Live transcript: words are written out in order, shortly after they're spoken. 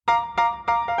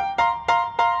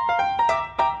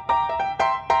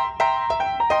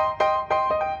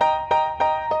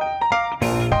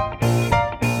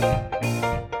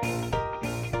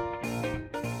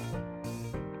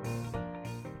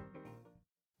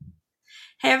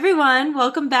Hey everyone,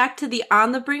 welcome back to the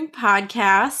On the Brink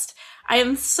podcast. I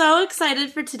am so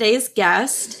excited for today's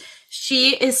guest.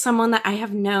 She is someone that I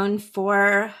have known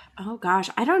for,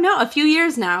 I don't know, a few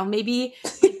years now, maybe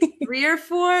like 3 or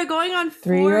 4, going on 4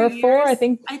 3 or 4, years. I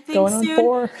think going soon. On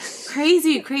 4.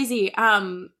 Crazy.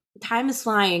 Time is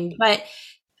flying, but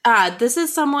this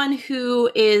is someone who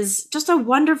is just a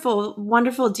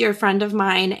wonderful dear friend of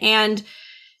mine, and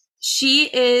she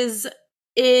is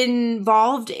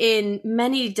involved in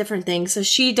many different things. So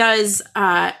she does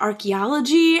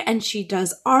archaeology, and she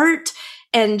does art,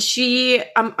 and she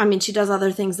does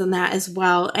other things than that as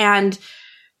well. And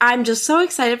I'm just so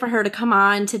excited for her to come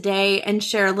on today and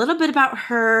share a little bit about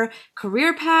her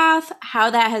career path, how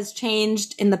that has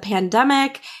changed in the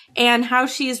pandemic, and how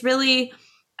she's really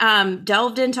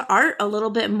delved into art a little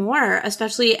bit more,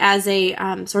 especially as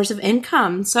a source of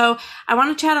income. So I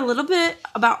want to chat a little bit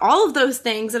about all of those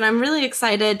things, and I'm really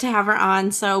excited to have her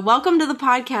on. So welcome to the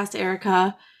podcast,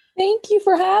 Erica. Thank you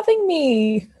for having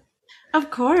me.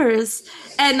 Of course.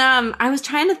 And I was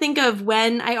trying to think of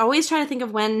when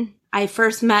I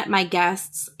first met my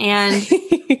guests, and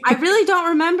I really don't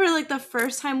remember like the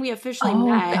first time we officially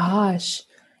met. Oh gosh.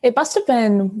 It must have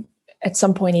been at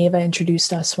some point Ava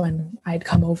introduced us when I'd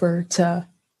come over to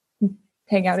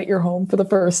hang out at your home for the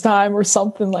first time or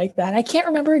something like that. I can't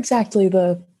remember exactly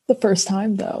the first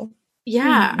time though.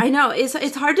 Yeah, I know.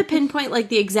 It's hard to pinpoint like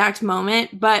the exact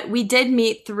moment, but we did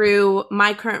meet through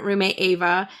my current roommate,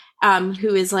 Ava,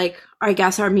 who is like, I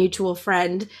guess, our mutual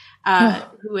friend,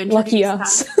 who introduced lucky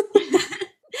us.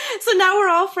 So now we're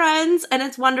all friends, and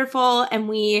it's wonderful. And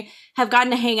we have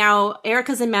gotten to hang out.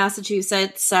 Erica's in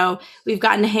Massachusetts, so we've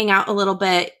gotten to hang out a little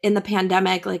bit in the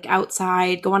pandemic, like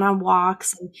outside, going on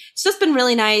walks. And it's just been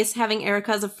really nice having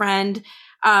Erica as a friend.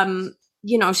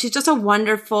 She's just a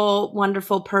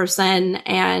wonderful person.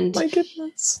 And my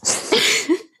goodness.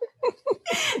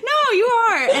 No, you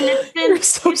are. And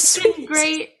it's been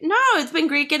great. No, it's been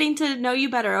great getting to know you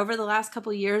better over the last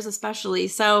couple of years, especially.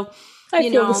 So I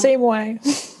feel the same way.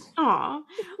 Aw.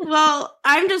 Well,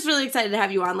 I'm just really excited to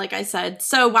have you on, like I said.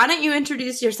 So why don't you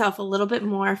introduce yourself a little bit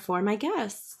more for my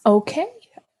guests? Okay.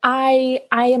 I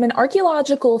am an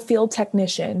archaeological field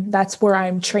technician. That's where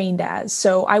I'm trained as.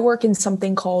 So I work in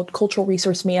something called cultural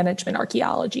resource management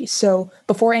archaeology. So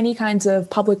before any kinds of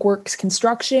public works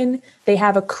construction, they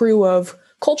have a crew of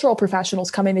cultural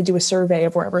professionals come in and do a survey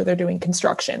of wherever they're doing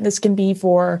construction. This can be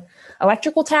for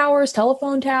electrical towers,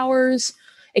 telephone towers.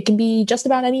 It can be just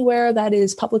about anywhere that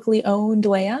is publicly owned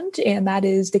land, and that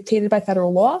is dictated by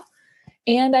federal law.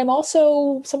 And I'm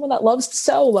also someone that loves to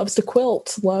sew, loves to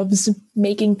quilt, loves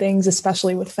making things,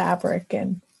 especially with fabric.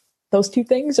 And those two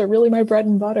things are really my bread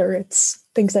and butter. It's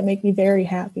things that make me very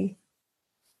happy.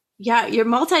 Yeah, you're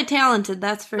multi-talented,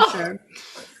 that's for sure.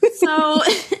 So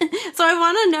I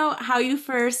want to know how you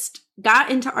first got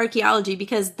into archaeology,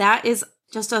 because that is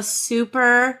just a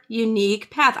super unique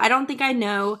path. I don't think I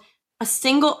know a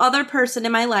single other person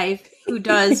in my life who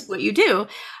does what you do.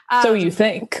 So you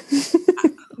think.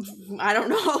 I don't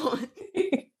know.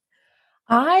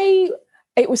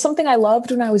 It was something I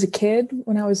loved when I was a kid.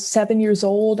 When I was 7 years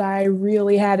old, I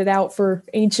really had it out for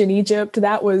ancient Egypt.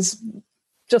 That was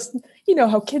just,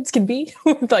 how kids can be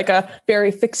with like a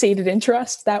very fixated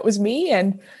interest. That was me.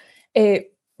 And it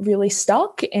really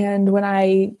stuck. And when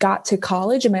I got to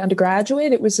college and my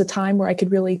undergraduate, it was a time where I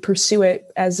could really pursue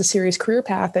it as a serious career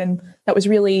path. And that was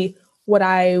really what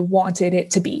I wanted it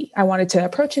to be. I wanted to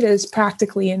approach it as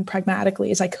practically and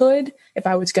pragmatically as I could if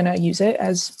I was going to use it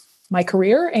as my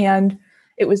career. And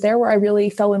it was there where I really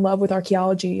fell in love with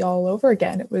archaeology all over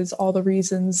again. It was all the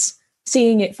reasons,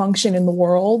 seeing it function in the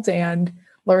world and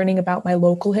learning about my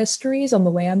local histories on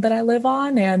the land that I live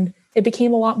on. And it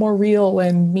became a lot more real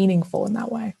and meaningful in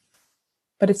that way.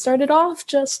 But it started off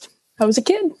I was a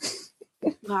kid.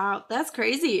 Wow, that's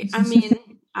crazy. I mean,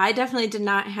 I definitely did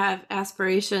not have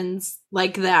aspirations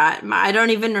like that. I don't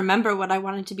even remember what I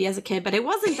wanted to be as a kid, but it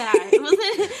wasn't that. It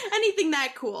wasn't anything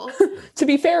that cool. To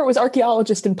be fair, it was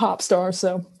archaeologist and pop star,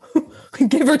 so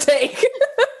give or take.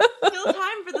 Still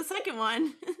time for the second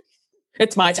one.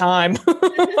 It's my time.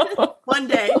 One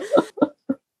day.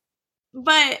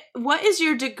 But what is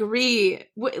your degree?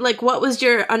 What was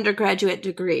your undergraduate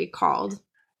degree called?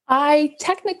 I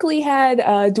technically had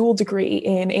a dual degree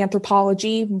in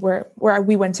anthropology, where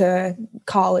we went to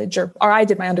college, or I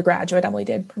did my undergraduate. Emily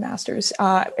did her master's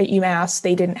at UMass.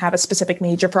 They didn't have a specific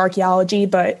major for archaeology,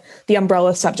 but the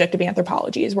umbrella subject of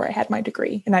anthropology is where I had my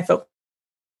degree, and I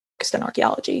focused on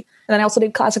archaeology. And then I also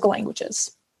did classical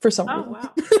languages for some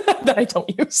reason that I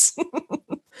don't use,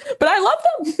 but I love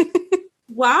them.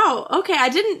 Wow. Okay, I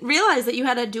didn't realize that you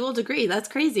had a dual degree. That's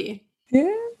crazy.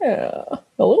 Yeah,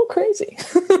 a little crazy.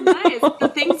 Nice.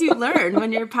 The things you learn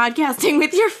when you're podcasting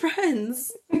with your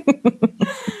friends.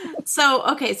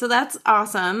 So that's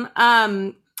awesome.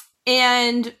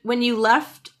 And when you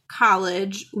left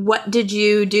college, what did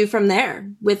you do from there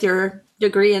with your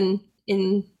degree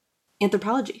in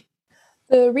anthropology?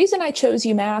 The reason I chose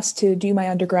UMass to do my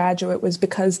undergraduate was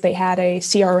because they had a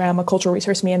CRM, a cultural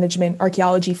resource management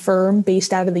archaeology firm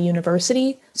based out of the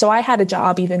university. So I had a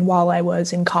job even while I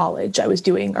was in college. I was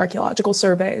doing archaeological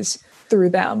surveys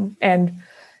through them. And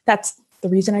that's the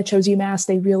reason I chose UMass.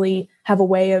 They really have a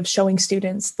way of showing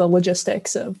students the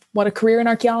logistics of what a career in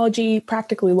archaeology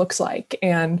practically looks like.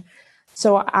 And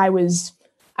so I was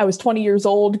 20 years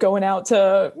old going out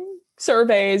to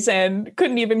surveys and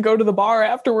couldn't even go to the bar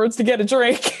afterwards to get a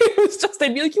drink. It was just,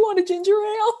 they'd be like, you want a ginger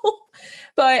ale?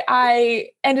 But I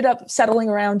ended up settling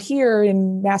around here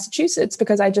in Massachusetts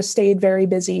because I just stayed very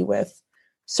busy with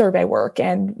survey work.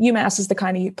 And UMass is the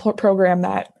kind of program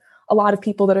that a lot of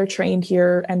people that are trained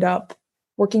here end up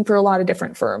working for a lot of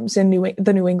different firms in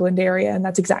the New England area. And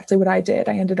that's exactly what I did.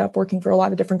 I ended up working for a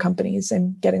lot of different companies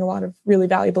and getting a lot of really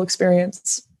valuable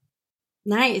experience.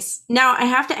 Nice. Now I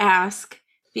have to ask,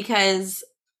 because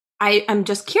I'm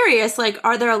just curious, like,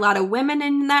 are there a lot of women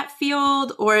in that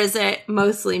field, or is it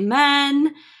mostly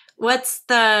men? What's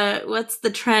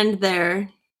the trend there?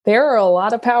 There are a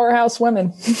lot of powerhouse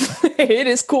women. It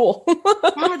is cool.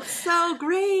 That's so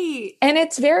great. And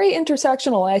it's very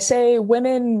intersectional. I say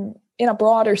women in a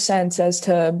broader sense as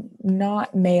to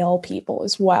not male people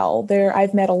as well.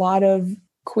 I've met a lot of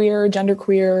queer,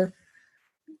 genderqueer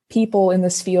people in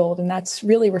this field, and that's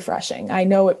really refreshing. I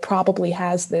know it probably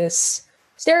has this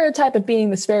stereotype of being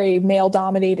this very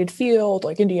male-dominated field,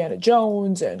 like Indiana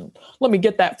Jones, and let me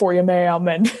get that for you, ma'am.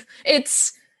 And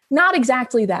it's not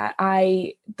exactly that.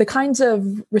 The kinds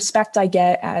of respect I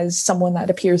get as someone that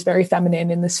appears very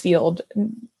feminine in this field,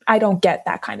 I don't get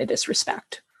that kind of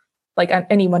disrespect, like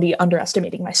anybody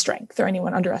underestimating my strength or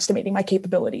anyone underestimating my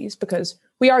capabilities, because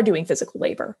we are doing physical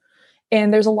labor.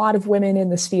 And there's a lot of women in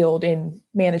this field in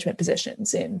management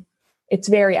positions, and it's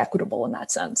very equitable in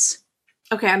that sense.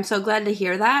 Okay, I'm so glad to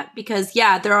hear that, because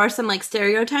there are some like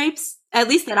stereotypes, at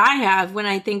least that I have, when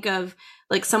I think of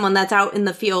like someone that's out in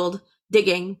the field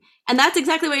digging. And that's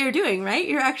exactly what you're doing, right?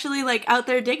 You're actually like out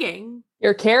there digging.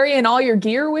 You're carrying all your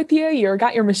gear with you. You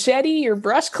got your machete, your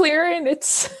brush clearing.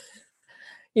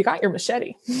 You got your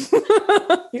machete.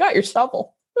 You got your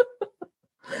shovel.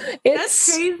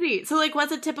 That's crazy. So like,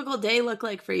 what's a typical day look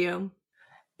like for you?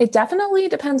 It definitely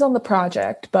depends on the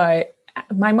project, but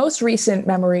my most recent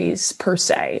memories per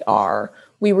se are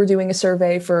we were doing a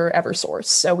survey for Eversource.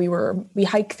 So we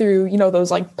hike through, those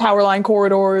like power line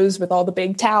corridors with all the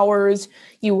big towers.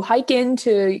 You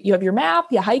have your map,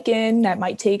 you hike in, that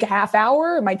might take a half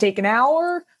hour, it might take an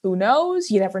hour. Who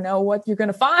knows? You never know what you're going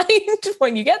to find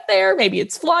when you get there. Maybe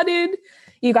it's flooded.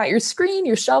 You got your screen,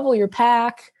 your shovel, your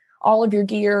pack, all of your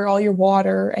gear, all your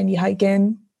water, and you hike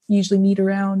in. Usually meet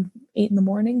around 8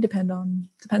 a.m.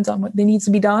 Depends on what needs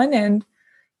to be done, and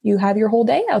you have your whole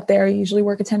day out there. You usually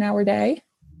work a 10-hour day.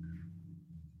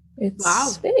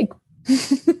 It's big.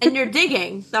 And you're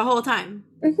digging the whole time.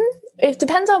 Mm-hmm. It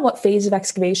depends on what phase of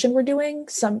excavation we're doing.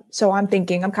 So I'm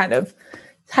kind of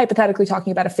hypothetically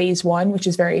talking about a phase 1, which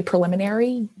is very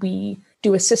preliminary. We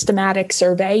do a systematic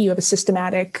survey. You have a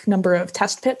systematic number of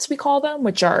test pits, we call them,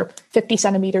 which are 50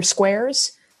 centimeter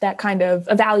squares that kind of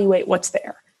evaluate what's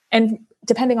there. And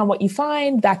depending on what you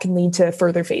find, that can lead to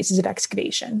further phases of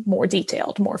excavation, more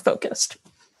detailed, more focused.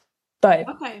 But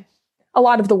a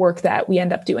lot of the work that we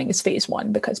end up doing is phase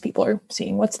 1 because people are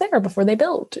seeing what's there before they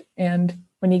build. And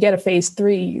when you get a phase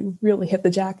 3, you really hit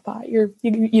the jackpot. You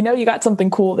got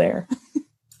something cool there.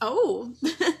 Oh.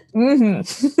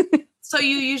 Mm-hmm. So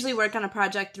you usually work on a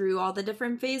project through all the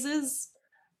different phases?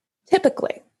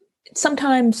 Typically.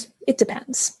 Sometimes it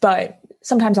depends, but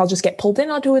sometimes I'll just get pulled in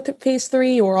onto a phase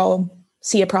 3, or I'll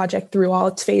see a project through all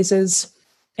its phases.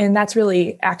 And that's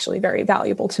really actually very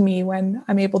valuable to me when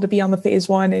I'm able to be on the phase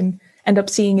 1 and end up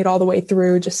seeing it all the way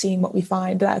through, just seeing what we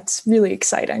find. That's really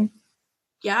exciting.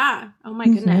 Yeah. Oh my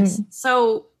goodness. Mm-hmm.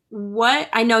 So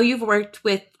I know you've worked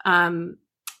with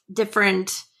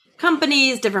different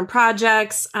companies, different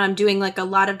projects, doing like a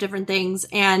lot of different things.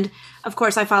 And of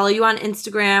course, I follow you on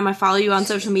Instagram. I follow you on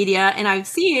social media, and I've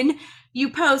seen you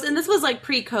post, and this was like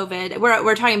pre-COVID.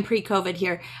 We're talking pre-COVID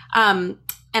here.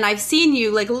 And I've seen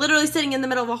you like literally sitting in the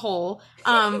middle of a hole.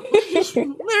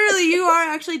 Literally, you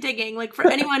are actually digging. Like, for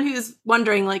anyone who's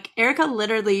wondering, like, Erica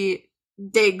literally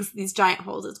digs these giant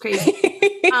holes. It's crazy.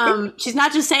 She's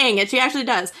not just saying it, she actually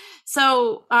does.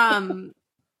 So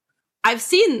I've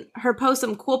seen her post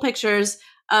some cool pictures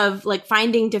of like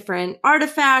finding different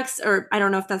artifacts, or I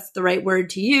don't know if that's the right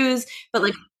word to use, but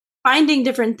like finding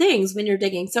different things when you're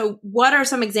digging. So what are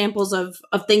some examples of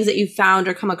things that you found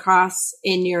or come across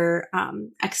in your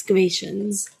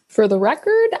excavations? For the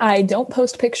record, I don't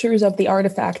post pictures of the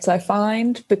artifacts I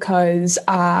find because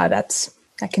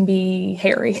that can be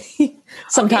hairy.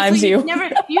 Sometimes okay,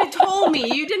 so you told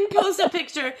me you didn't post a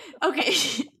picture. Okay.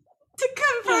 To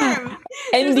confirm.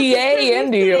 NDA,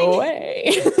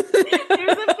 NDOA.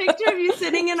 There's a picture of you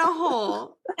sitting in a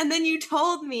hole, and then you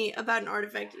told me about an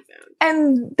artifact you found.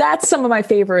 And that's some of my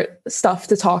favorite stuff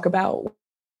to talk about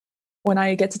when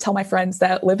I get to tell my friends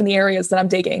that live in the areas that I'm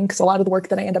digging, because a lot of the work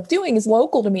that I end up doing is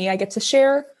local to me. I get to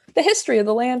share the history of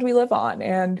the land we live on.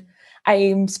 And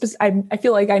I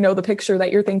feel like I know the picture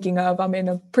that you're thinking of. I'm in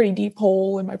a pretty deep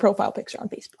hole in my profile picture on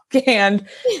Facebook. And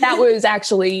that was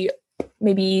actually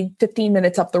maybe 15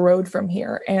 minutes up the road from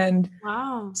here. And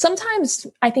wow. Sometimes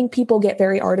I think people get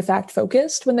very artifact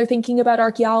focused when they're thinking about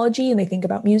archaeology, and they think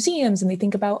about museums, and they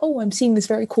think about, oh, I'm seeing this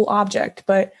very cool object.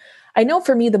 But I know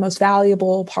for me, the most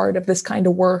valuable part of this kind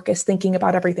of work is thinking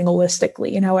about everything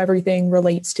holistically and how everything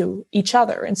relates to each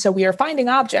other. And so we are finding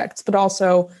objects, but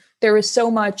also there is so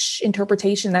much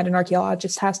interpretation that an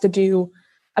archaeologist has to do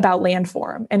about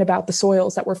landform and about the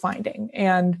soils that we're finding.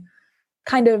 And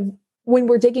kind of when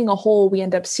we're digging a hole, we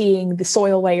end up seeing the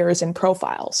soil layers in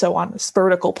profile. So on this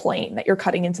vertical plane that you're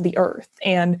cutting into the earth.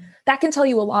 And that can tell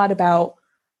you a lot about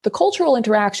the cultural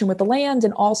interaction with the land,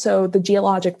 and also the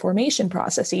geologic formation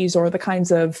processes, or the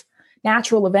kinds of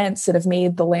natural events that have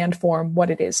made the landform what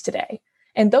it is today.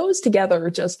 And those together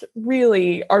just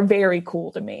really are very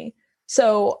cool to me.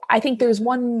 So I think there's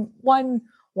one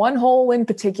hole in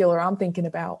particular I'm thinking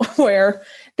about where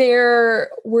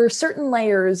there were certain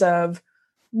layers of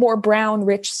more brown,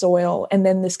 rich soil, and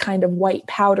then this kind of white,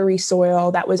 powdery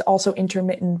soil that was also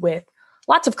intermittent with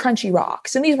lots of crunchy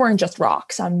rocks. And these weren't just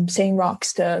rocks. I'm saying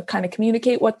rocks to kind of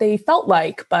communicate what they felt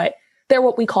like, but they're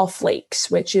what we call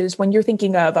flakes, which is when you're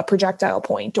thinking of a projectile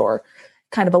point, or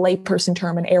kind of a layperson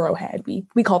term, an arrowhead.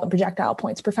 We call them projectile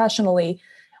points professionally,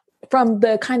 from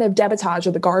the kind of debitage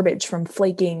or the garbage from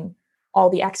flaking all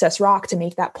the excess rock to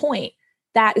make that point.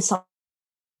 That is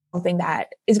something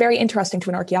that is very interesting to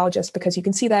an archaeologist, because you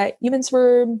can see that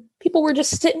people were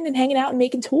just sitting and hanging out and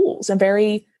making tools, and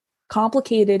very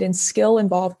complicated and skill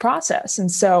involved process.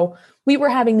 And so we were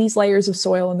having these layers of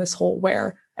soil in this hole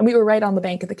and we were right on the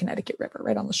bank of the Connecticut River,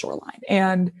 right on the shoreline.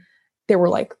 And there were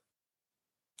like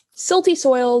silty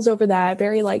soils over that,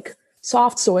 very like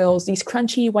soft soils, these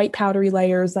crunchy white powdery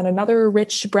layers, then another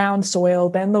rich brown soil,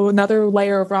 then another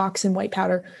layer of rocks and white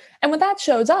powder. And what that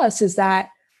shows us is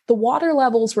that the water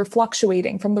levels were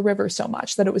fluctuating from the river so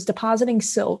much that it was depositing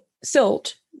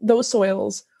silt, those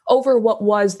soils, over what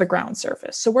was the ground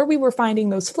surface. So where we were finding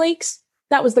those flakes,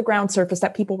 that was the ground surface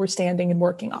that people were standing and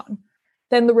working on.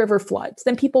 Then the river floods,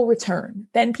 then people return,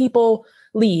 then people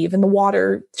leave, and the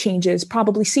water changes.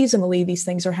 Probably seasonally, these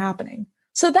things are happening.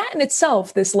 So that in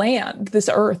itself, this land, this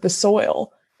earth, the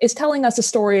soil, is telling us a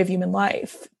story of human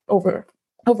life over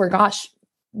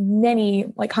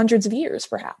many, like hundreds of years,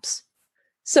 perhaps.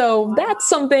 So wow. That's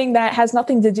something that has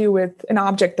nothing to do with an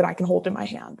object that I can hold in my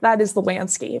hand. That is the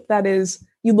landscape. That is,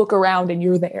 you look around and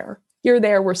you're there. You're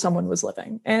there where someone was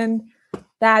living. And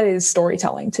that is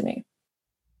storytelling to me.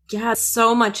 Yeah,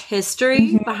 so much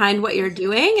history behind what you're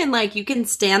doing. And like, you can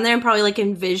stand there and probably like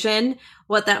envision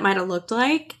what that might have looked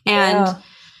like. And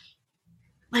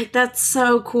like, that's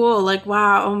so cool. Like,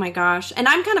 wow. Oh my gosh. And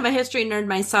I'm kind of a history nerd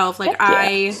myself. Like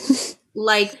I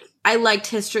liked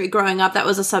history growing up. That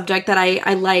was a subject that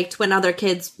I liked when other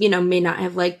kids, may not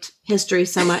have liked history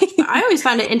so much. But I always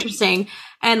found it interesting.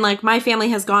 And like, my family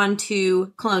has gone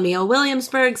to Colonial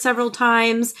Williamsburg several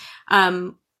times,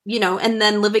 and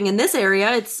then living in this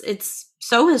area, it's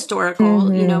so historical.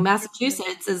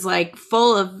 Massachusetts is like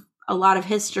full of a lot of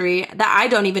history that I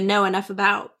don't even know enough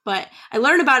about, but I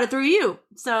learned about it through you.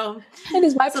 So it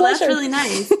is my pleasure. That's really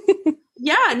nice.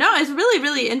 Yeah, no, it's really,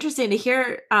 really interesting to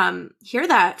hear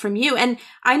that from you. And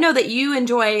I know that you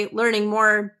enjoy learning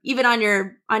more, even on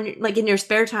your in your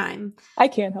spare time. I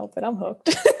can't help it. I'm hooked.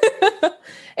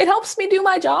 It helps me do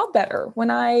my job better when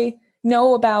I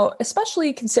know about,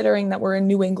 especially considering that we're in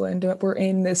New England, that we're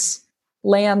in this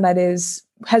land that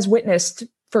has witnessed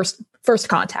first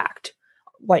contact.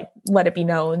 Like, let it be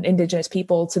known, indigenous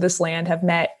people to this land have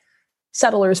met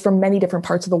settlers from many different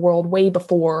parts of the world way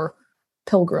before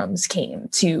pilgrims came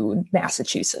to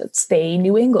Massachusetts. They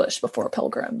knew English before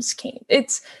pilgrims came.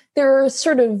 There are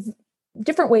sort of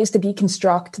different ways to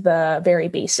deconstruct the very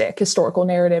basic historical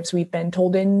narratives we've been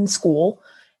told in school,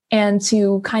 and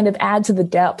to kind of add to the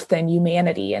depth and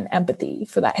humanity and empathy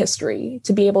for that history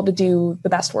to be able to do the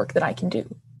best work that I can do.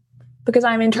 Because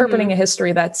I'm interpreting a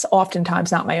history that's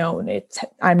oftentimes not my own.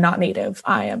 I'm not Native.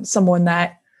 I am someone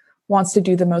that wants to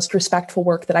do the most respectful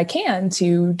work that I can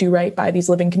to do right by these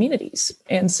living communities.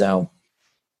 And so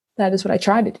that is what I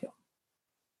try to do.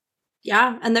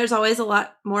 Yeah. And there's always a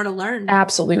lot more to learn.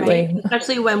 Absolutely. Right?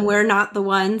 Especially when we're not the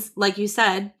ones, like you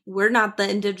said, we're not the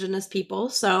indigenous people.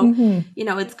 So,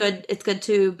 it's good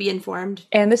to be informed.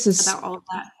 And this is about all of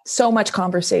that. So much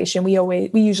conversation. We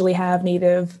usually have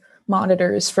Native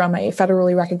monitors from a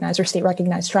federally recognized or state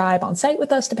recognized tribe on site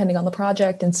with us, depending on the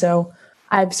project. And so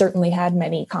I've certainly had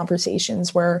many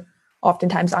conversations where most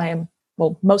times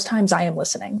I am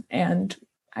listening, and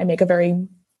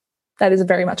that is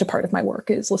very much a part of my work,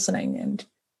 is listening and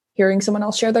hearing someone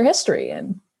else share their history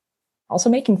and also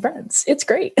making friends. It's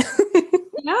great.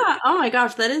 Yeah. Oh my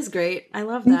gosh, that is great. I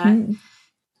love that.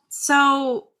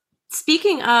 So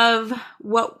speaking of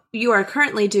what you are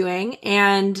currently doing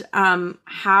and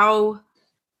how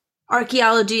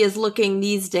archaeology is looking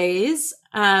these days,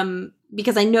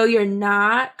 because I know you're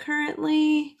not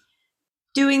currently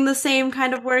doing the same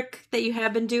kind of work that you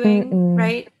have been doing,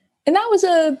 right? And that was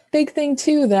a big thing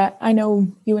too, that I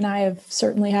know you and I have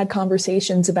certainly had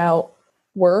conversations about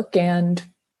work and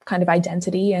kind of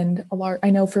identity. And I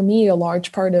know for me, a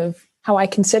large part of how I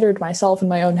considered myself in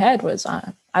my own head was,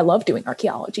 I love doing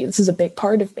archaeology. This is a big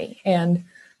part of me. And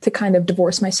to kind of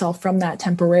divorce myself from that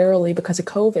temporarily because of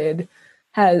COVID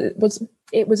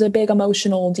was a big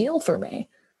emotional deal for me,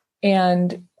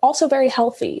 and also very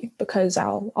healthy, because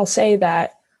I'll say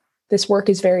that this work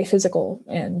is very physical,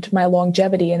 and my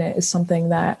longevity in it is something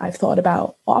that I've thought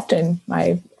about often.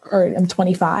 I'm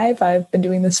 25. I've been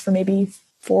doing this for maybe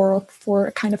for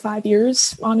kind of 5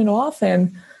 years on and off,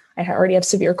 and I already have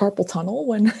severe carpal tunnel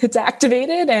when it's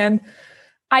activated. And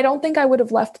I don't think I would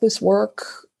have left this work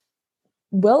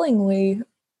willingly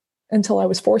until I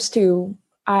was forced to.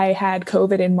 I had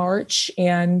COVID in March,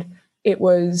 and I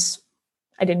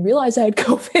didn't realize I had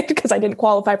COVID because I didn't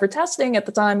qualify for testing at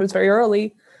the time. It was very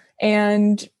early.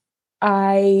 And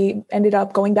I ended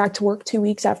up going back to work 2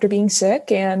 weeks after being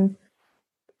sick, and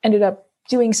ended up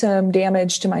doing some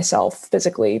damage to myself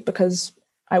physically because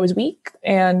I was weak.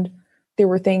 And there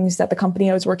were things that the company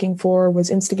I was working for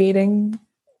was instigating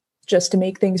just to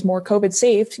make things more COVID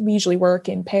safe. We usually work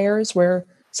in pairs where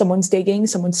someone's digging,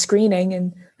 someone's screening,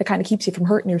 and that kind of keeps you from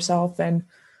hurting yourself. And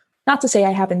not to say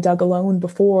I haven't dug alone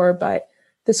before, but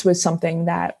this was something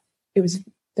that there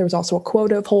was also a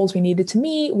quota of holes we needed to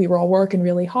meet. We were all working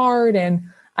really hard. And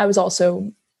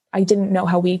I didn't know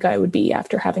how weak I would be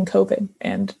after having COVID.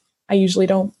 And I usually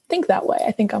don't think that way.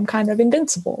 I think I'm kind of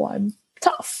invincible. I'm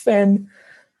tough. And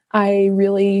I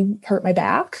really hurt my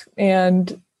back,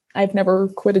 and I've never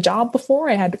quit a job before.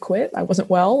 I had to quit. I wasn't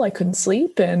well. I couldn't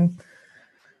sleep. And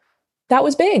that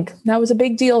was big. That was a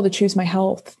big deal, to choose my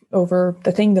health over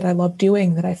the thing that I loved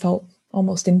doing, that I felt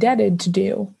almost indebted to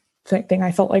do. The thing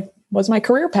I felt like was my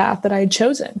career path that I had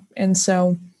chosen. And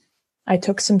so I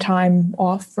took some time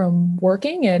off from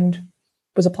working and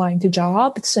was applying to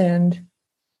jobs, and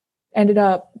ended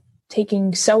up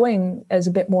taking sewing as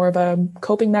a bit more of a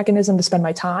coping mechanism to spend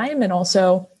my time. And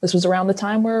also, this was around the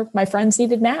time where my friends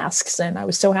needed masks, and I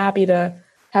was so happy to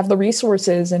have the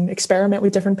resources and experiment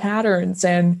with different patterns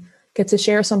and get to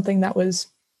share something that was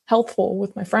healthful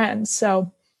with my friends.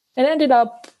 So it ended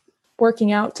up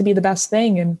working out to be the best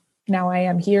thing. And now I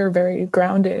am here very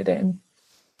grounded and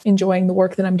enjoying the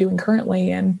work that I'm doing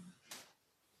currently. And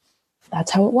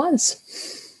that's how it was.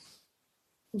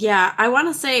 Yeah, I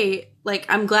want to say,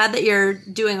 I'm glad that you're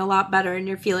doing a lot better and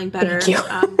you're feeling better. Thank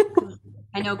you.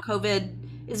 I know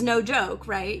COVID is no joke,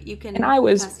 right? You can. And I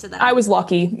was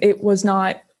lucky. It was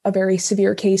not a very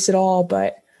severe case at all,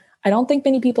 but I don't think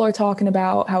many people are talking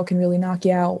about how it can really knock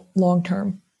you out long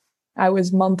term. I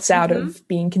was months out of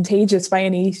being contagious by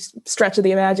any stretch of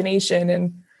the imagination,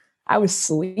 and I was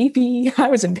sleepy. I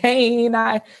was in pain.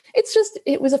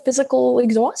 It was a physical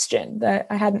exhaustion that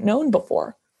I hadn't known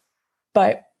before,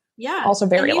 but also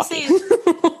very lucky.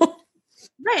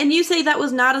 Right. And you say that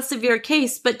was not a severe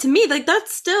case, but to me,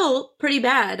 that's still pretty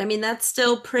bad. I mean, that's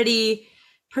still pretty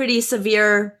pretty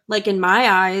severe, like in my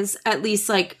eyes, at least.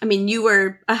 Like, I mean, you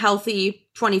were a healthy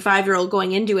 25-year-old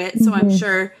going into it, so I'm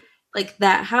sure like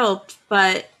that helped,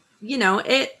 but you know,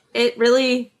 it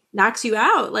really knocks you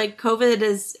out. Like COVID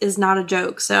is not a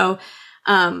joke. So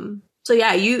so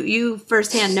yeah, you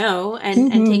firsthand know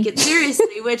and take it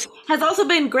seriously, which has also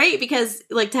been great because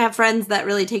like to have friends that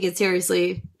really take it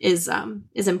seriously is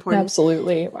important.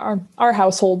 Absolutely. Our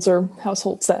households are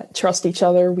households that trust each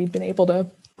other. We've been able to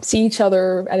see each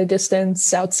other at a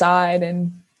distance outside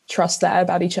and trust that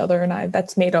about each other. And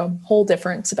that's made a whole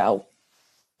difference about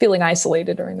feeling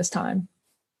isolated during this time.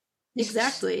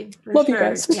 Exactly. Love you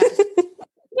guys. Yeah.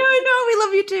 No, I know, we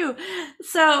love you too.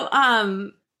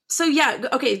 So yeah,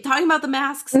 okay, talking about the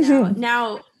masks now.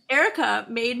 Now, Erica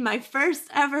made my first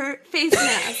ever face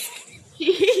mask.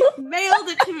 She mailed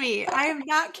it to me. I am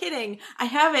not kidding. I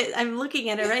have it. I'm looking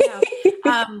at it right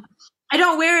now. I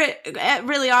don't wear it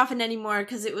really often anymore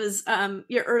because it was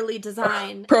your early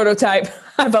design. Prototype.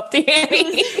 I'm up the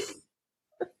ante.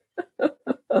 But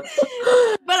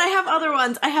I have other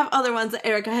ones. I have other ones that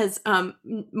Erica has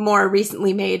more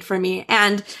recently made for me,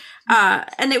 and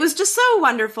it was just so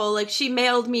wonderful. Like she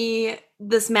mailed me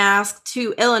this mask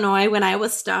to Illinois when I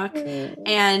was stuck,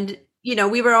 and you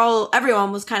know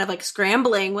everyone was kind of like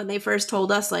scrambling when they first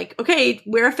told us like, okay,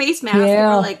 wear a face mask. Yeah.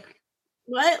 And we're like,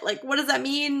 what? Like, what does that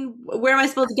mean? Where am I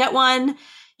supposed to get one?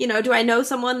 You know, do I know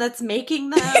someone that's making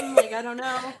them? Like, I don't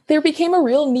know. There became a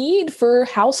real need for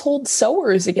household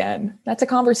sewers again. That's a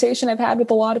conversation I've had with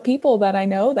a lot of people that I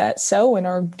know that sew and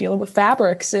are dealing with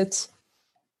fabrics. It's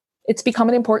become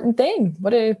an important thing.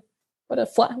 What a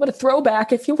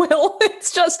throwback, if you will.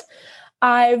 It's just,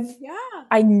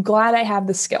 I'm glad I have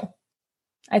the skill.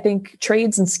 I think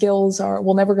trades and skills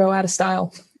will never go out of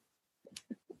style.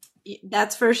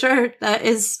 That's for sure. That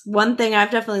is one thing I've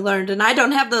definitely learned, and I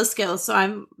don't have those skills, so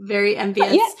I'm very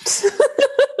envious.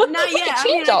 Not yet.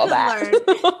 I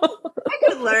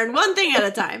could learn one thing at a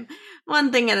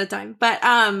time.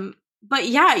 But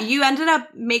yeah, you ended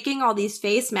up making all these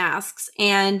face masks,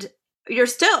 and you're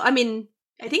still. I mean,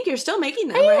 I think you're still making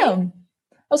them. I am.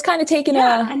 I was kind of taking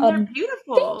and they're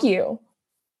beautiful. Thank you.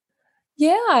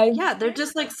 Yeah, they're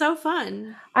just like so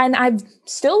fun. And I'm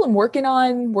still working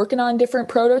on different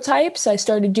prototypes. I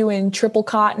started doing triple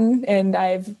cotton, and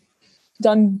I've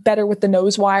done better with the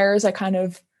nose wires. I kind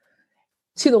of,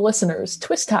 to the listeners,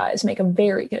 twist ties make a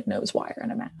very good nose wire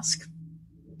in a mask.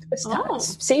 Twist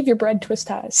ties. Save your bread, twist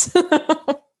ties.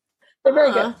 They're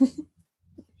very good.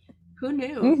 Who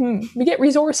knew? We get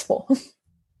resourceful.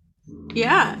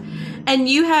 Yeah. And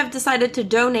you have decided to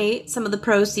donate some of the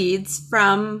proceeds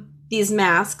from these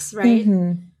masks, right?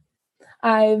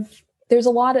 There's a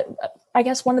lot of, I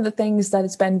guess one of the things that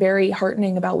has been very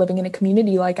heartening about living in a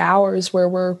community like ours,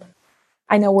 where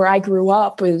I know where I grew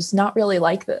up was not really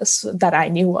like this that I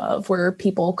knew of, where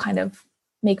people kind of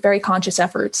make very conscious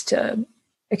efforts to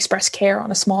express care on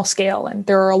a small scale. And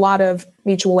there are a lot of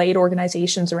mutual aid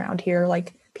organizations around here,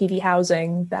 like PD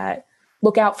Housing, that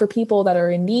look out for people that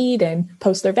are in need and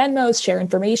post their Venmos, share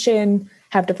information,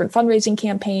 have different fundraising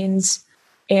campaigns.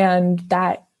 And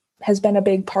that has been a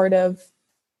big part of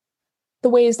the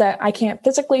ways that I can't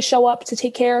physically show up to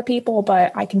take care of people,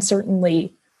 but I can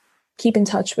certainly keep in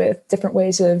touch with different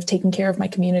ways of taking care of my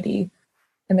community.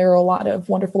 And there are a lot of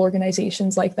wonderful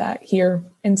organizations like that here.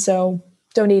 And so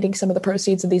donating some of the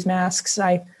proceeds of these masks,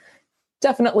 I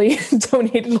definitely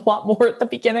donated a lot more at the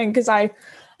beginning because I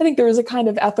think there was a kind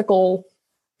of ethical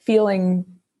feeling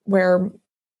where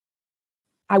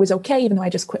I was okay, even though I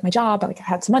just quit my job. Like I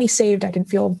had some money saved. I didn't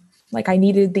feel like I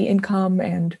needed the income,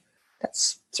 and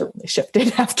that's certainly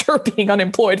shifted after being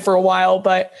unemployed for a while.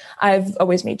 But I've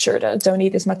always made sure to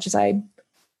donate as much as I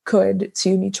could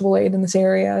to mutual aid in this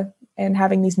area, and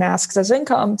having these masks as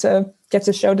income to get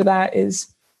to show to that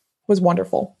was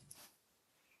wonderful.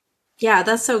 Yeah,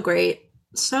 that's so great.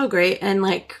 So great and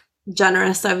like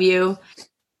generous of you.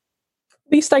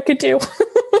 Least I could do.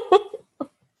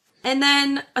 And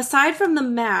then aside from the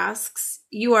masks,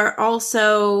 you are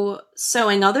also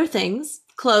sewing other things,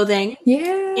 clothing.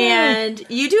 Yeah. And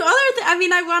you do other I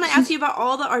mean, I want to ask you about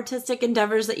all the artistic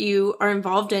endeavors that you are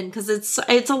involved in because it's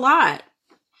a lot.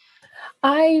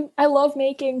 I love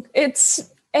making. It's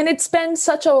been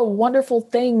such a wonderful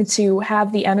thing to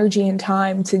have the energy and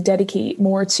time to dedicate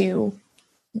more to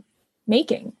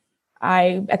making.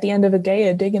 At the end of the day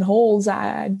of digging holes,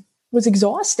 I was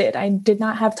exhausted. I did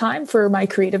not have time for my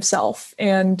creative self.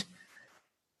 And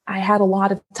I had a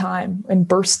lot of time and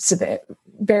bursts of it,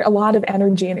 a lot of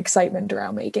energy and excitement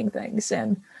around making things.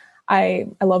 And I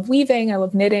love weaving. I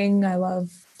love knitting. I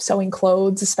love sewing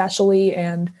clothes, especially.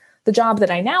 And the job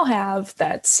that I now have,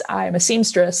 I'm a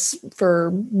seamstress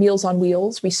for Meals on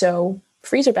Wheels. We sew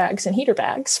freezer bags and heater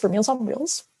bags for Meals on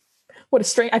Wheels. What a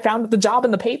strange, I found the job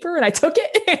in the paper and I took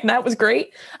it and that was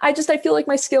great. I feel like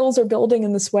my skills are building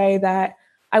in this way that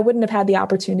I wouldn't have had the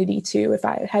opportunity to if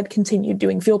I had continued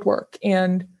doing field work.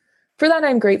 And for that,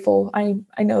 I'm grateful. I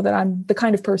know that I'm the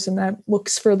kind of person that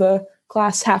looks for the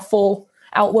glass half full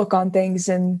outlook on things.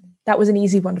 And that was an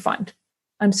easy one to find.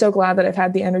 I'm so glad that I've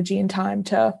had the energy and time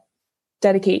to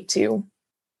dedicate to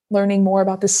learning more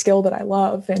about this skill that I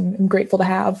love and I'm grateful to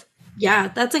have. Yeah,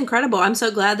 that's incredible. I'm so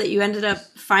glad that you ended up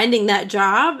finding that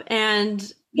job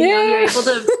and you're able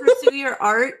to pursue your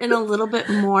art in a little bit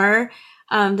more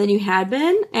than you had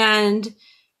been. And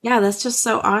yeah, that's just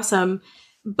so awesome.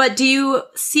 But do you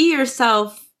see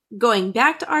yourself going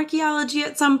back to archaeology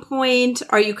at some point?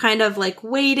 Are you kind of like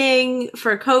waiting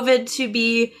for COVID to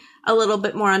be a little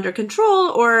bit more under control?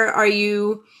 Or are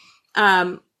you,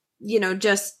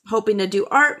 just hoping to do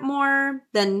art more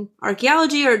than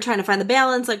archaeology or trying to find the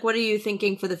balance? Like, what are you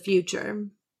thinking for the future?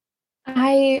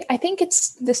 I think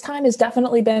this time has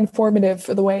definitely been formative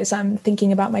for the ways I'm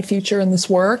thinking about my future in this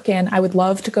work. And I would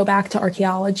love to go back to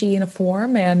archaeology in a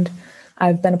form. And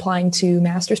I've been applying to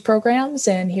master's programs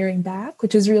and hearing back,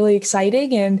 which is really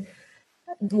exciting. And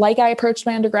like I approached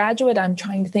my undergraduate, I'm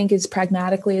trying to think as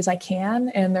pragmatically as I can.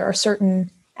 And there are certain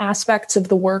aspects of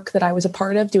the work that I was a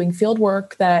part of doing field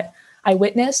work that I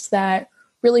witnessed that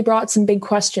really brought some big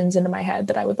questions into my head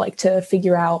that I would like to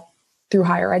figure out through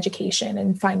higher education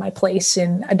and find my place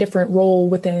in a different role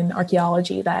within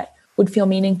archaeology that would feel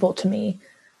meaningful to me.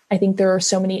 I think there are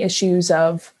so many issues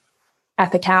of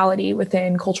ethicality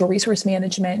within cultural resource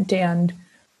management and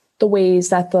the ways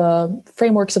that the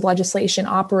frameworks of legislation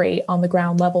operate on the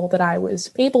ground level that I was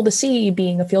able to see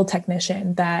being a field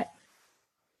technician that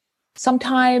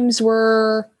sometimes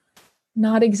were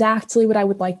not exactly what I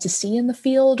would like to see in the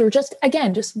field, or just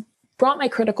brought my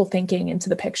critical thinking into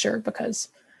the picture. Because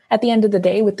at the end of the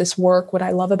day with this work, what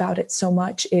I love about it so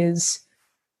much is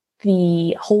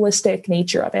the holistic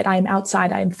nature of it. I'm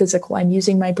outside, I'm physical, I'm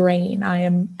using my brain, I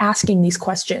am asking these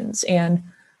questions, and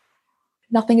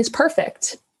nothing is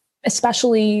perfect,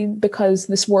 especially because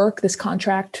this work, this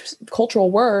contract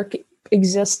cultural work,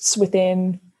 exists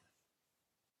within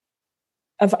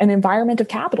of an environment of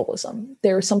capitalism.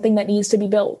 There's something that needs to be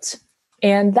built.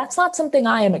 And that's not something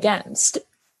I am against.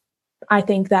 I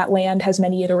think that land has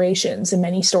many iterations and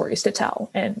many stories to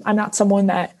tell. And I'm not someone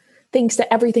that thinks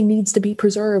that everything needs to be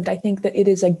preserved. I think that it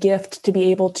is a gift to be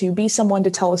able to be someone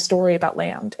to tell a story about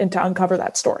land and to uncover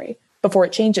that story before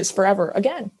it changes forever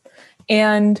again.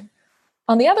 And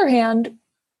on the other hand,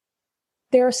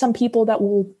 there are some people that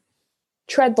will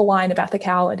tread the line of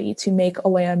ethicality to make a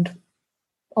land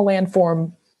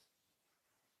form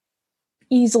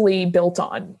easily built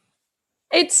on.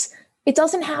 It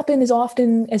doesn't happen as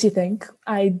often as you think.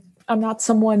 I'm not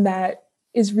someone that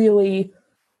is really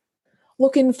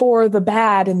looking for the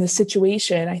bad in this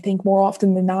situation. I think more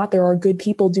often than not, there are good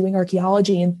people doing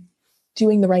archaeology and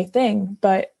doing the right thing.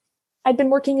 But I'd been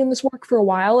working in this work for a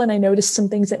while and I noticed some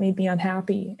things that made me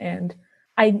unhappy. And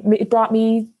it brought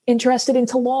me interested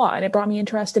into law, and it brought me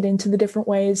interested into the different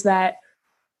ways that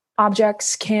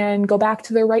objects can go back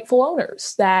to their rightful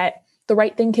owners, that the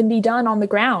right thing can be done on the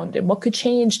ground, and what could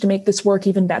change to make this work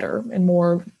even better and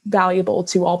more valuable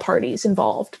to all parties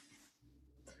involved.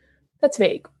 That's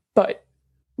vague, but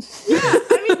yeah,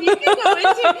 I mean, you can go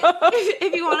into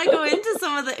if you want to go into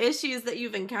some of the issues that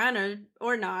you've encountered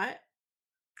or not.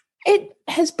 It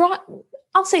has brought,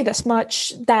 I'll say this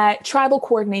much, that tribal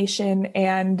coordination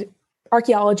and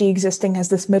archaeology existing as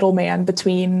this middleman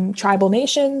between tribal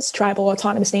nations, tribal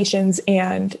autonomous nations,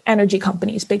 and energy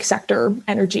companies, big sector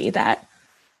energy that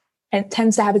and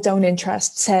tends to have its own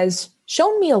interests, has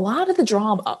shown me a lot of the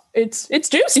drama. It's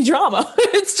juicy drama.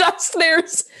 It's just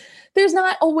there's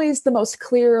not always the most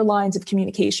clear lines of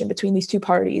communication between these two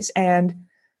parties, and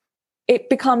it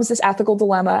becomes this ethical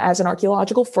dilemma as an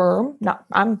archaeological firm.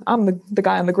 I'm the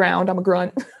guy on the ground. I'm a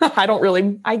grunt.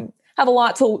 I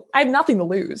have nothing to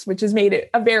lose, which has made it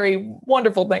a very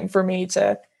wonderful thing for me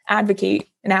to advocate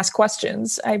and ask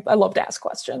questions. I love to ask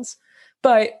questions,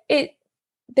 but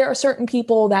there are certain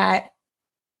people that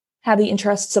have the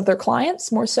interests of their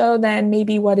clients more so than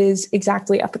maybe what is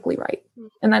exactly ethically right.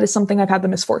 And that is something I've had the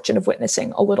misfortune of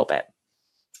witnessing a little bit.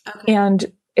 Okay.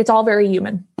 And it's all very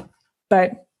human,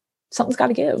 but something's got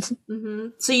to give. Mm-hmm.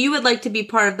 So you would like to be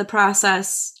part of the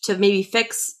process to maybe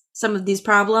fix some of these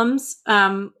problems,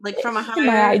 like from a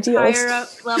higher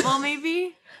up level,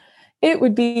 maybe? It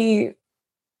would be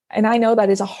And I know that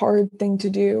is a hard thing to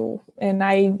do. And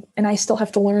I still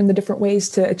have to learn the different ways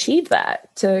to achieve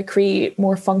that, to create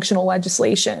more functional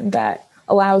legislation that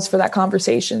allows for that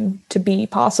conversation to be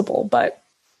possible. But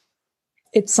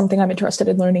it's something I'm interested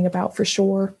in learning about for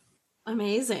sure.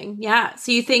 Amazing. Yeah.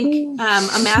 So you think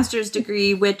a master's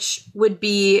degree, which would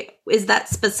be, is that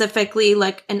specifically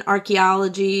like an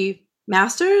archaeology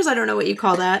master's? I don't know what you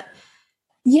call that.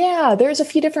 Yeah, there's a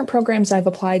few different programs I've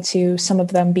applied to, some of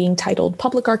them being titled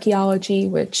public archaeology,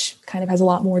 which kind of has a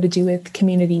lot more to do with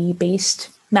community-based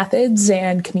methods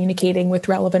and communicating with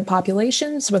relevant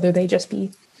populations, whether they just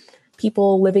be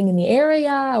people living in the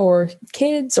area or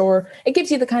kids, or it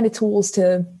gives you the kind of tools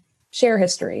to share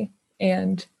history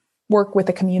and work with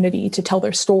a community to tell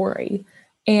their story.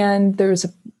 And there's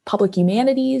a public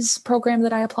humanities program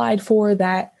that I applied for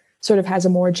that sort of has a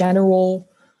more general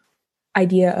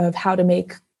idea of how to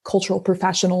make cultural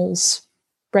professionals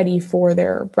ready for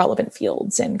their relevant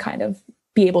fields and kind of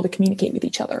be able to communicate with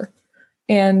each other.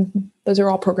 And those are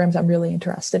all programs I'm really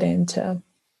interested in to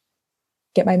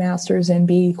get my master's and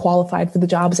be qualified for the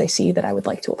jobs I see that I would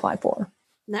like to apply for.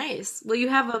 Nice. Well, you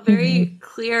have a very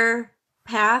clear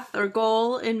path or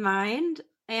goal in mind.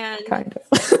 And kind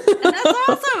of. And that's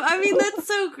awesome. I mean, that's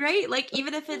so great. Like,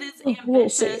 even if it is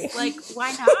ambitious, like,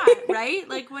 why not? Right?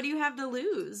 Like, what do you have to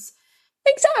lose?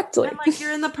 Exactly. And like,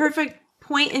 you're in the perfect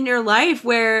point in your life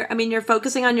where, I mean, you're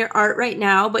focusing on your art right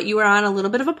now, but you are on a little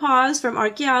bit of a pause from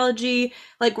archaeology.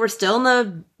 Like, we're still in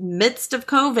the midst of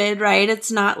COVID, right?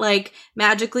 It's not like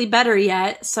magically better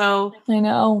yet. So I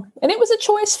know. And it was a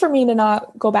choice for me to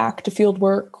not go back to field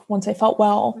work once I felt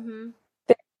well. Mm-hmm.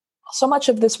 So much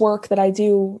of this work that I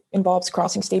do involves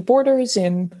crossing state borders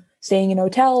and staying in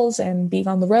hotels and being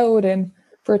on the road. And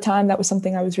for a time, that was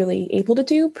something I was really able to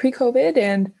do pre-COVID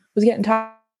and was getting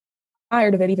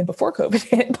tired of it even before COVID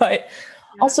hit. But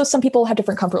also some people have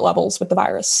different comfort levels with the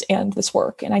virus and this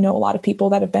work. And I know a lot of people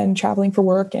that have been traveling for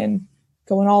work and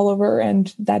going all over,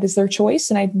 and that is their choice.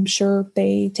 And I'm sure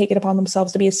they take it upon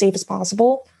themselves to be as safe as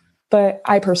possible. But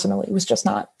I personally was just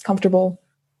not comfortable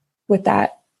with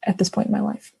that at this point in my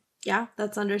life. Yeah,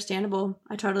 that's understandable.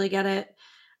 I totally get it.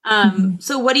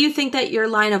 So what do you think that your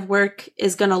line of work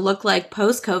is going to look like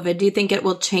post-COVID? Do you think it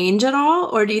will change at all?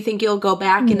 Or do you think you'll go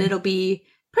back and it'll be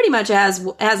pretty much as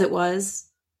it was?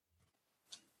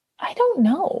 I don't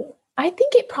know. I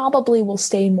think it probably will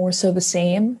stay more so the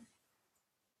same.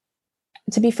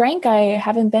 To be frank, I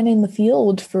haven't been in the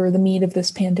field for the meat of this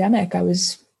pandemic. I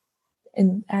was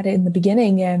at it in the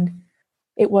beginning, and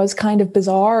it was kind of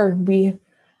bizarre.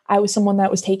 I was someone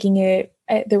that was taking it.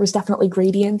 There was definitely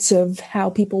gradients of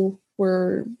how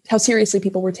seriously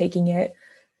people were taking it.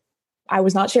 I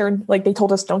was not sharing, like they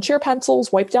told us, don't share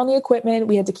pencils, wipe down the equipment.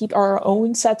 We had to keep our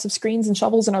own sets of screens and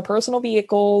shovels in our personal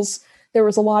vehicles. There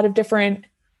was a lot of different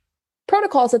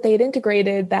protocols that they had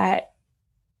integrated that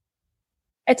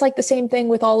it's like the same thing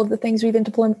with all of the things we've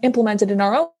implemented in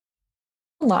our own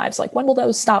lives. Like, when will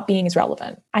those stop being as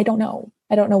relevant? I don't know.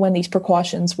 I don't know when these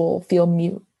precautions will feel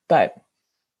mute, but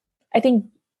I think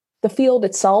the field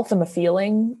itself and the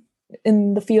feeling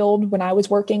in the field when I was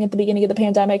working at the beginning of the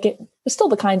pandemic, it was still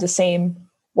the kinds of same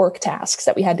work tasks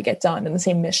that we had to get done and the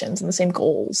same missions and the same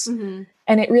goals. Mm-hmm.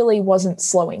 And it really wasn't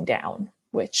slowing down,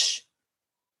 which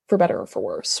for better or for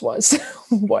worse was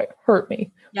what hurt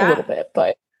me a little bit.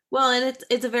 But well, and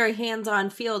it's a very hands-on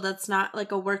field. That's not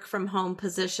like a work from home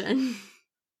position.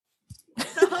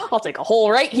 I'll take a hole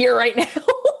right here, right now.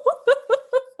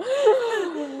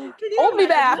 Hold me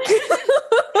back.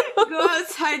 Go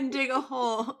outside and dig a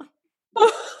hole.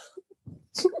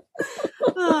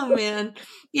 Oh man.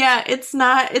 Yeah, it's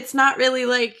not really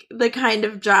like the kind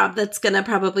of job that's going to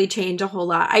probably change a whole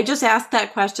lot. I just ask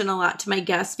that question a lot to my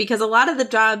guests because a lot of the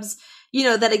jobs,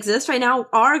 that exist right now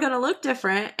are going to look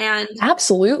different. And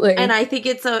absolutely. And I think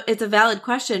it's a valid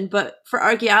question, but for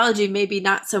archaeology, maybe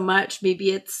not so much.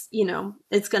 Maybe it's,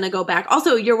 it's going to go back.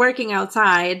 Also, you're working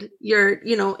outside, you're,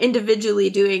 individually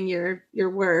doing your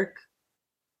work.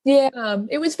 Yeah.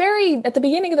 It was at the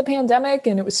beginning of the pandemic,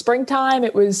 and it was springtime.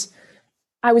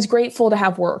 I was grateful to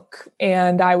have work,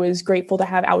 and I was grateful to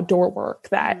have outdoor work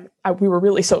that we were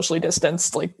really socially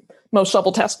distanced. Like, most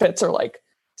shovel test pits are like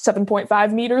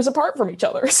 7.5 meters apart from each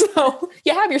other. So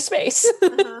you have your space.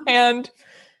 And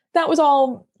that was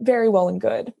all very well and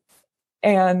good.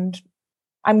 And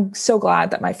I'm so glad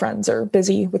that my friends are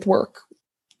busy with work,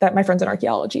 that my friends in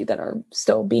archaeology that are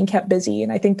still being kept busy.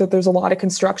 And I think that there's a lot of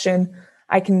construction.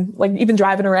 I can, like, even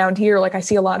driving around here, like, I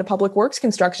see a lot of public works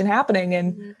construction happening,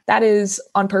 and that is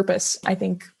on purpose. I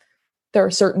think there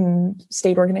are certain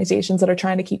state organizations that are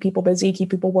trying to keep people busy,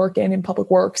 keep people working in public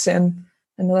works, and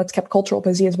I know that's kept cultural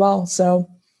busy as well. So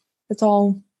it's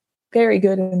all very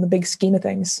good in the big scheme of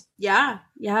things. Yeah.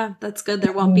 Yeah. That's good.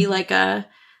 There won't be like a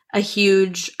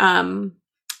huge,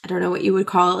 I don't know what you would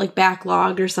call it, like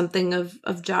backlog or something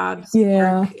of jobs.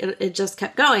 Yeah. It just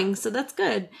kept going. So that's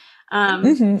good.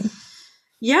 Mm-hmm.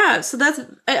 Yeah. So that's,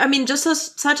 I mean,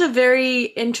 just such a very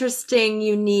interesting,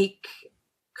 unique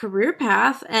career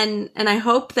path. And I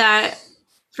hope that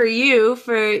for you,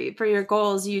 for your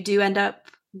goals, you do end up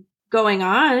going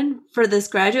on for this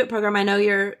graduate program. I know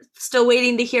you're still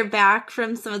waiting to hear back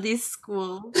from some of these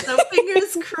schools. So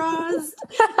fingers crossed.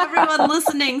 Everyone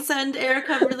listening, send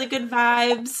Erica really good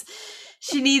vibes.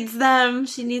 She needs them.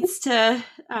 She needs to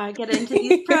get into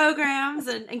these programs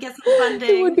and get some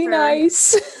funding. It would be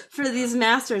nice for these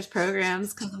master's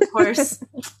programs, because of course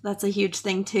that's a huge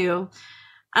thing too.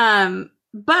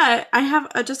 But I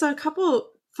have just a couple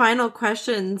final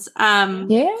questions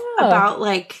about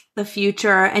like the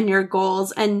future and your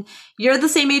goals. And you're the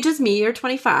same age as me, you're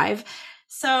 25.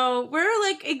 So we're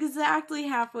like exactly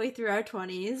halfway through our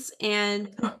 20s.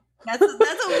 And that's a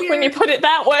weird, when you put it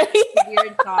that way.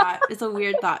 Weird thought. It's a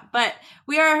weird thought. But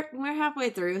we're halfway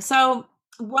through. So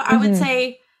what I would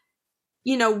say,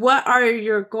 you know, what are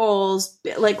your goals,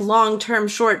 like long-term,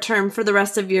 short-term, for the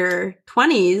rest of your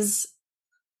 20s?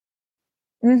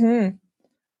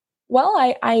 Well,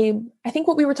 I think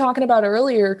what we were talking about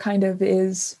earlier kind of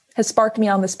has sparked me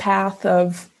on this path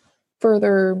of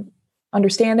further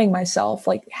understanding myself,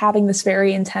 like having this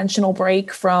very intentional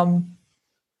break from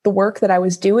the work that I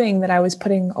was doing, that I was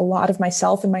putting a lot of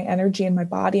myself and my energy and my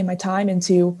body and my time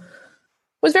into,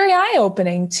 was very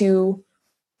eye-opening to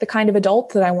the kind of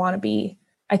adult that I want to be.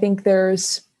 I think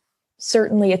there's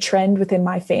certainly a trend within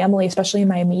my family, especially in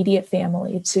my immediate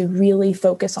family, to really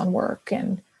focus on work.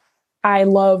 And I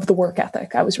love the work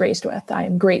ethic I was raised with. I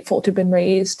am grateful to have been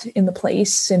raised in the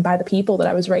place and by the people that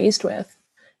I was raised with.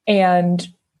 And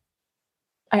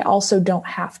I also don't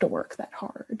have to work that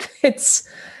hard.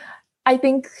 I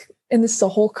think, and this is a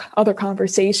whole other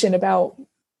conversation about,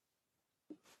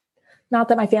 not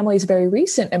that my family is very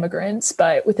recent immigrants,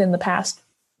 but within the past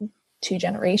 2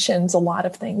 generations, a lot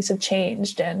of things have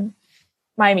changed. And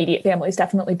my immediate family has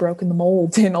definitely broken the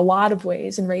mold in a lot of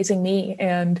ways in raising me.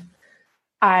 And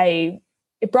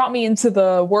it brought me into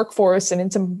the workforce and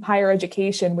into higher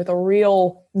education with a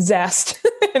real zest.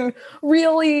 And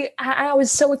really, I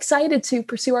was so excited to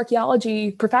pursue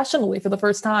archaeology professionally for the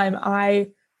first time. I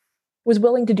was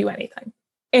willing to do anything.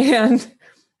 And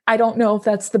I don't know if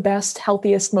that's the best,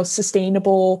 healthiest, most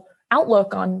sustainable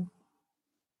outlook on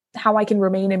how I can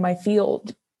remain in my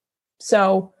field.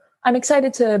 So I'm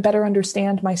excited to better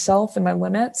understand myself and my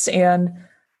limits and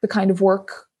the kind of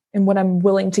work and what I'm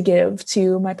willing to give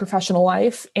to my professional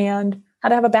life, and how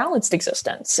to have a balanced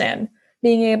existence, and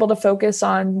being able to focus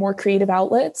on more creative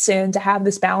outlets and to have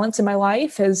this balance in my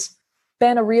life has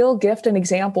been a real gift and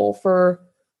example for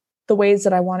the ways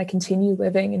that I want to continue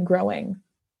living and growing.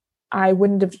 I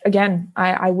wouldn't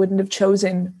have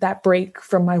chosen that break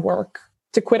from my work.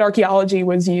 To quit archaeology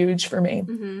was huge for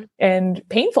me and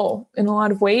painful in a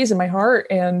lot of ways in my heart.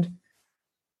 And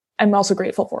I'm also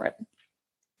grateful for it.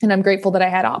 And I'm grateful that I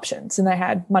had options and I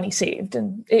had money saved,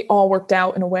 and it all worked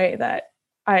out in a way that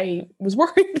I was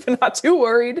worried, but not too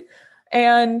worried.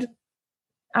 And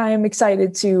I'm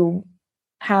excited to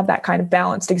have that kind of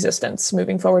balanced existence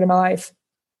moving forward in my life.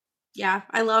 Yeah,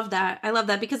 I love that. I love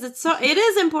that because it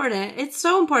is important. It's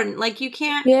so important. Like you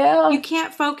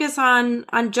can't focus on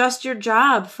just your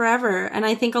job forever. And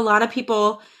I think a lot of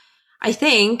people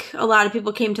came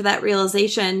to that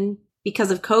realization because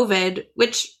of COVID,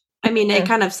 which, I mean, it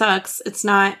kind of sucks. It's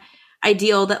not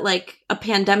ideal that like a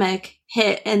pandemic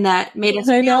hit and that made us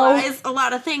realize a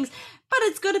lot of things, but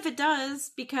it's good if it does,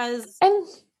 because. And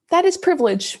that is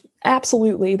privilege.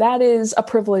 Absolutely. That is a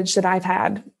privilege that I've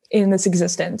had in this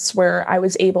existence, where I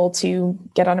was able to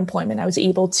get unemployment. I was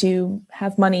able to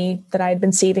have money that I had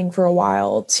been saving for a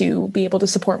while to be able to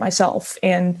support myself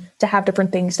and to have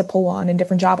different things to pull on and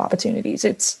different job opportunities.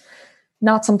 It's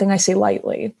not something I say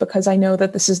lightly, because I know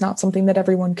that this is not something that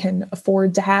everyone can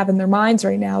afford to have in their minds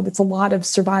right now. That's a lot of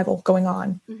survival going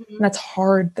on. And that's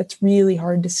hard. That's really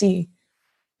hard to see.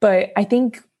 But I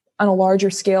think on a larger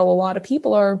scale, a lot of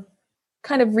people are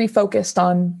kind of refocused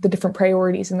on the different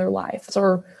priorities in their lives,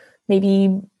 or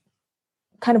maybe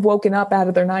kind of woken up out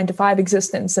of their 9-to-5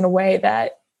 existence in a way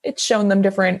that it's shown them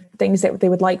different things that they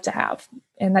would like to have.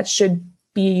 And that should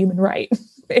be a human right.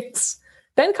 It's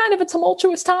been kind of a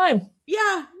tumultuous time.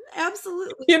 Yeah,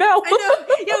 absolutely. You know? I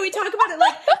know. Yeah, we talk about it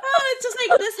like, oh, it's just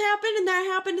like this happened and that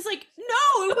happened. It's like,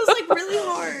 no, it was like really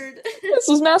hard. This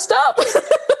was messed up.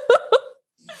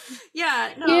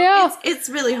 Yeah, no, Yeah. it's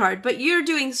really hard, but you're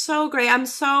doing so great. I'm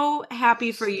so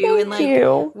happy for you and Thank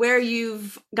you. where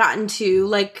you've gotten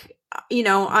to,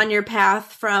 on your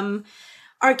path from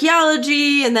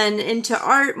archaeology and then into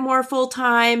art more full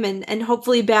time, and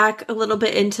hopefully back a little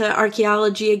bit into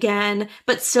archaeology again,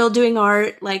 but still doing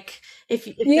art, like if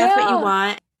that's what you Yeah.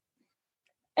 want.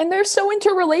 And they're so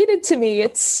interrelated to me.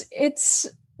 It's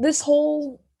this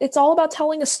whole, it's all about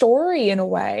telling a story in a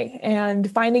way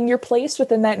and finding your place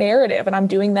within that narrative. And I'm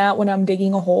doing that when I'm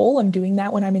digging a hole. I'm doing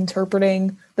that when I'm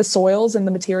interpreting the soils and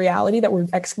the materiality that we're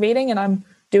excavating. And I'm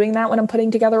doing that when I'm putting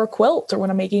together a quilt or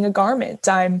when I'm making a garment.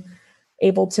 I'm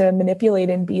able to manipulate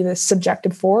and be this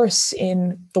subjective force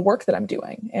in the work that I'm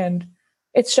doing. And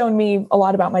it's shown me a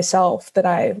lot about myself that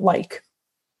I like.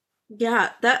 Yeah,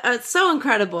 that's so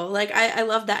incredible. Like I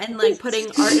love that, and like putting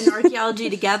art and archaeology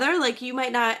together. Like you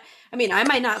might not, I mean, I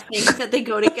might not think that they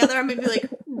go together. I might be like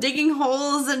digging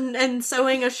holes and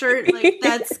sewing a shirt. Like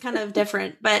that's kind of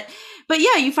different. But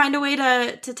yeah, you find a way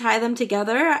to tie them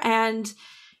together, and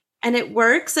it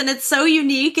works, and it's so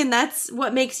unique, and that's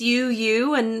what makes you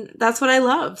you, and that's what I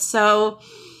love. So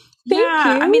Thank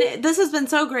yeah, you. I mean, this has been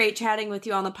so great chatting with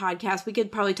you on the podcast. We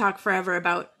could probably talk forever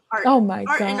about art, Oh my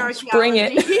art and gosh, archaeology. bring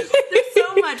it. There's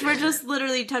so much. We're just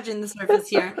literally touching the surface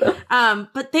here.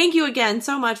 But thank you again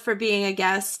so much for being a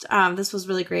guest. This was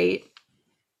really great.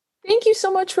 Thank you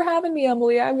so much for having me,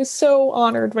 Emily. I was so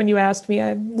honored when you asked me.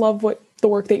 I love what the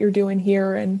work that you're doing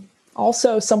here, and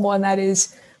also someone that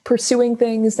is pursuing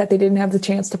things that they didn't have the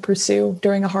chance to pursue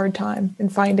during a hard time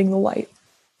and finding the light.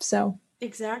 So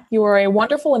Exactly. you are a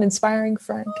wonderful and inspiring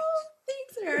friend. Oh,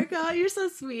 thanks, Erica. You're so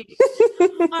sweet.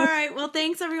 All right. Well,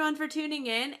 thanks everyone for tuning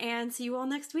in, and see you all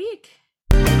next week.